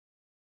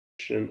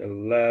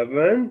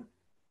11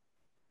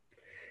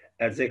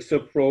 as x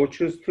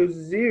approaches to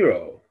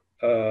 0.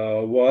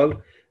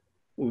 Well,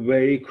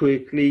 very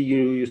quickly,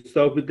 you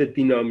start with the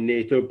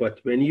denominator, but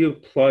when you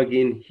plug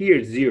in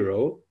here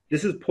 0,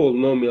 this is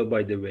polynomial,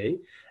 by the way,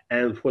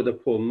 and for the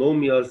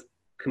polynomials,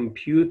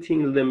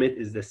 computing limit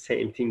is the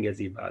same thing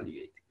as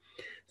evaluating.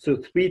 So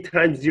 3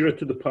 times 0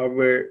 to the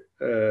power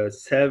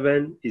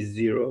 7 is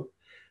 0.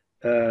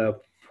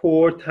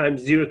 4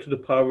 times 0 to the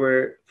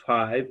power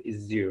 5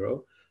 is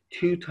 0.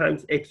 2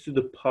 times x to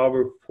the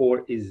power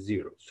 4 is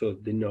 0. So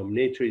the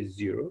denominator is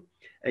 0.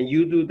 And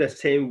you do the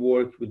same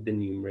work with the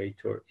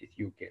numerator if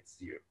you get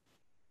 0.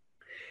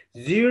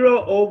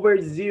 0 over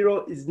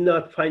 0 is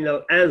not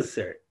final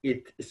answer.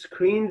 It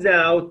screens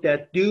out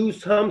that do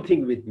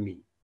something with me.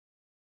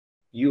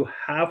 You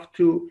have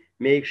to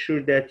make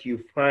sure that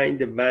you find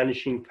the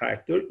vanishing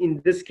factor.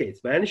 In this case,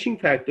 vanishing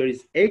factor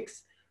is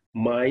x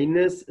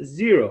minus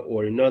 0,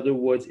 or in other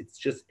words, it's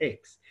just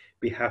x.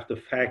 We have to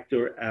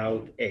factor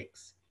out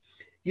x.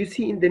 You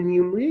see in the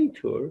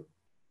numerator,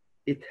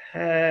 it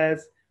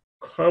has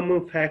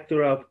common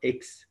factor of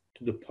x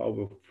to the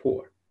power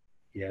 4,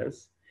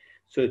 yes?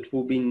 So it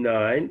will be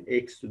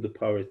 9x to the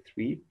power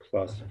 3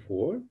 plus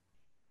 4.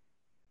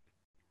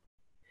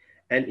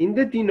 And in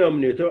the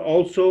denominator,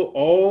 also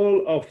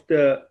all of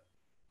the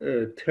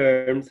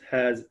terms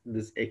has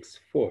this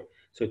x4.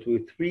 So it will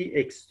be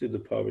 3x to the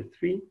power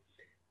 3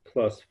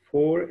 plus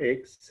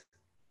 4x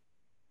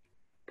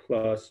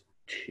plus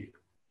 2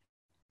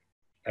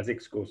 as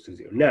x goes to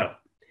 0. Now,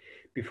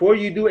 before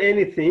you do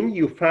anything,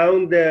 you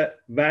found the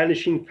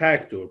vanishing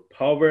factor,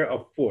 power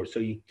of 4. So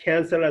you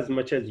cancel as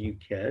much as you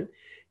can.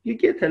 You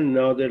get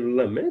another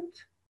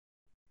limit.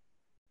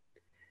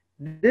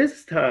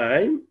 This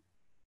time,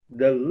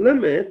 the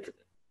limit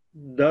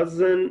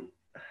doesn't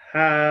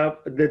have,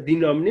 the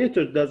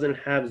denominator doesn't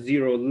have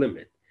 0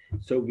 limit.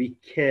 So we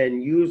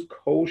can use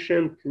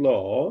quotient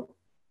law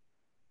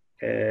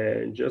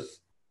and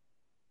just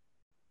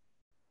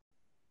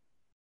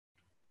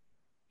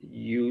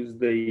use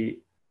the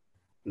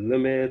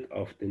limit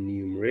of the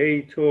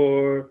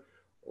numerator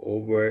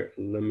over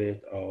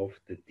limit of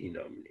the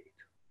denominator.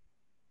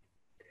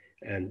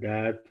 And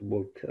that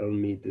will tell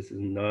me this is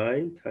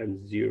 9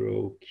 times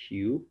 0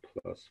 cubed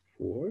plus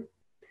 4.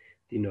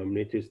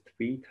 Denominator is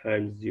 3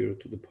 times 0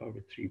 to the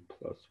power 3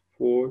 plus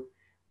 4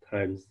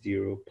 times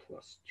 0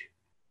 plus 2.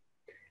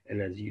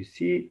 And as you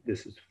see,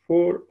 this is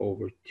 4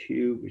 over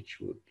 2, which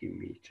will give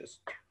me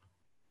just 2.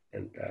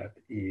 And that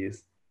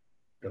is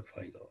the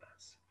final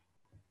answer.